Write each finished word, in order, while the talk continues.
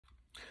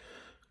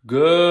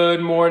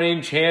Good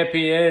morning,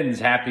 champions.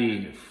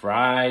 Happy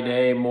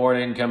Friday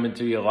morning, coming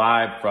to you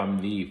live from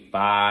the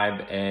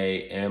 5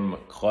 a.m.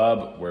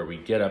 club, where we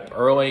get up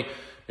early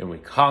and we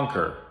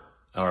conquer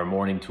our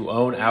morning to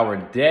own our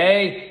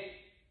day.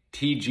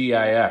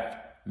 TGIF,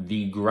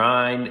 the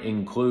grind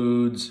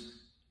includes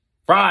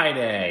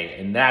Friday,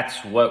 and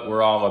that's what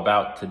we're all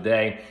about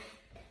today.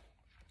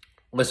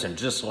 Listen,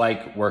 just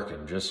like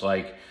working, just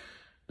like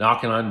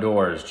knocking on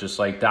doors, just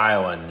like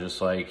dialing,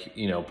 just like,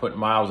 putting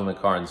miles in the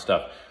car and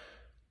stuff.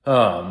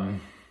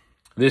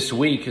 This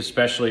week,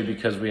 especially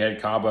because we had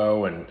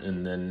Cabo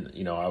and then,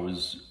 I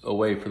was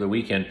away for the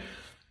weekend,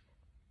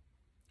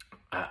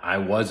 I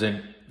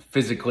wasn't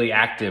physically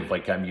active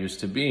like I'm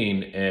used to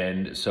being.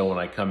 And so when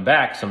I come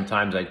back,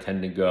 sometimes I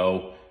tend to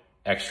go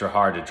extra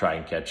hard to try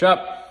and catch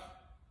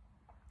up.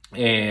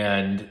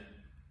 And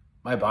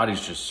my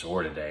body's just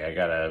sore today. I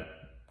got a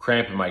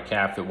cramp in my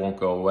calf that won't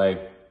go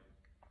away.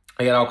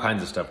 I got all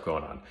kinds of stuff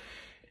going on.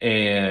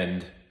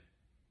 And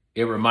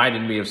it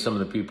reminded me of some of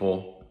the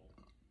people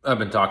I've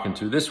been talking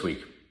to this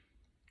week.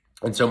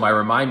 And so my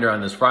reminder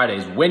on this Friday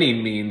is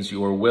winning means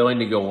you are willing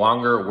to go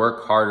longer,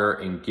 work harder,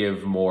 and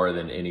give more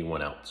than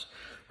anyone else,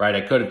 right?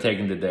 I could have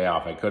taken the day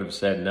off. I could have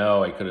said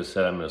no. I could have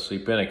said I'm going to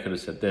sleep in. I could have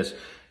said this.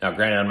 Now,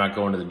 granted, I'm not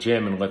going to the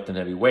gym and lifting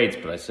heavy weights,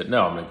 but I said,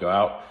 no, I'm going to go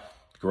out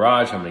the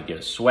garage. I'm going to get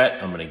a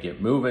sweat. I'm going to get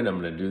moving.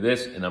 I'm going to do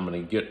this, and I'm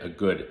going to get a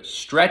good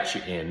stretch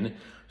in,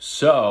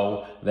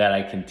 so that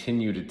I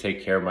continue to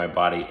take care of my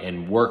body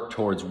and work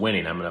towards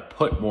winning. I'm going to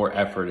put more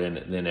effort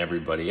in than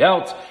everybody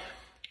else,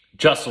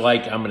 just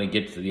like I'm going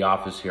to get to the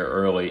office here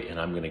early and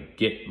I'm going to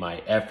get my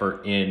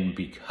effort in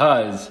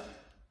because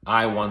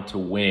I want to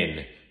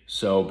win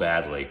so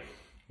badly.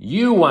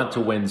 You want to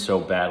win so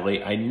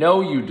badly. I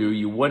know you do.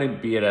 You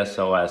wouldn't be at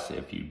SLS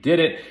if you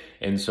didn't.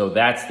 And so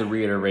that's the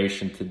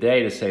reiteration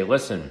today to say,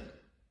 listen,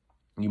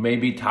 you may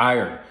be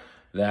tired,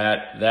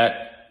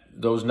 that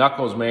those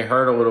knuckles may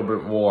hurt a little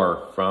bit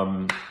more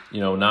from,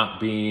 not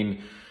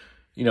being,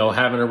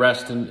 having a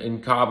rest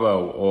in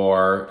Cabo,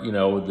 or,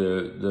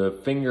 the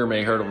finger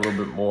may hurt a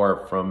little bit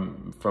more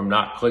from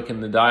not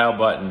clicking the dial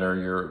button, or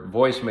your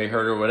voice may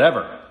hurt or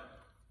whatever.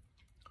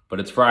 But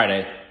it's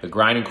Friday. The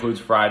grind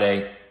includes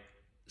Friday.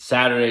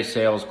 Saturday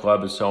sales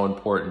club is so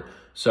important.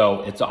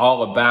 So it's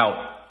all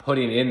about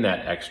putting in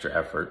that extra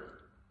effort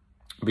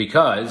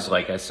because,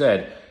 like I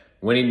said,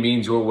 winning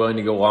means you're willing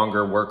to go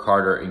longer, work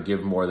harder, and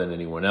give more than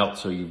anyone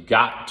else. So you've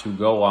got to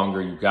go longer,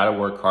 you've got to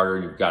work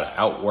harder, you've got to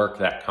outwork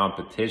that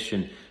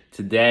competition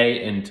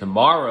today and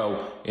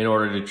tomorrow in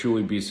order to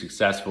truly be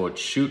successful.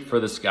 It's shoot for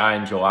the sky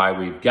in July.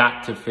 We've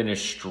got to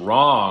finish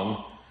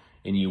strong,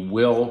 and you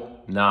will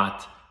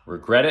not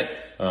regret it.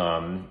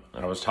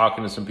 I was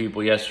talking to some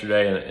people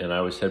yesterday, and I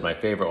always said my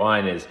favorite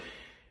line is,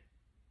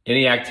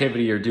 any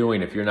activity you're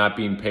doing, if you're not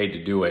being paid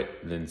to do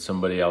it, then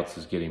somebody else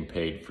is getting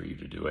paid for you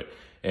to do it.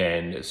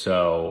 And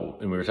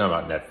we were talking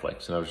about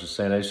Netflix, and I was just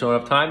saying I just don't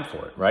have time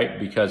for it, right?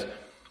 Because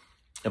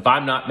if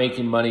I'm not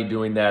making money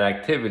doing that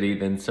activity,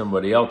 then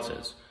somebody else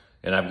is.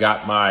 And I've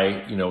got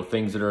my,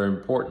 things that are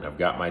important. I've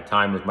got my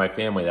time with my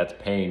family that's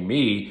paying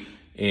me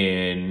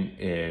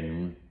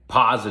in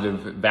positive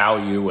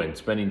value, and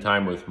spending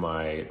time with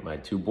my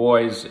two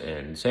boys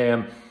and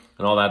Sam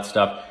and all that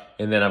stuff.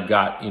 And then I've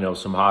got,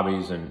 some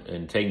hobbies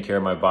and taking care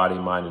of my body,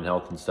 mind, and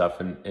health and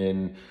stuff.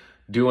 And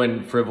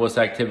doing frivolous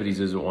activities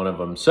isn't one of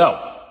them.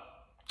 So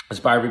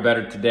aspire to be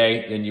better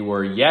today than you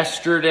were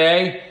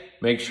yesterday.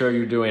 Make sure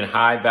you're doing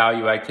high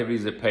value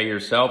activities that pay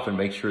yourself, and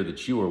make sure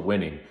that you are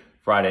winning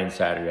Friday and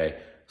Saturday.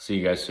 See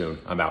you guys soon.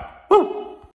 I'm out.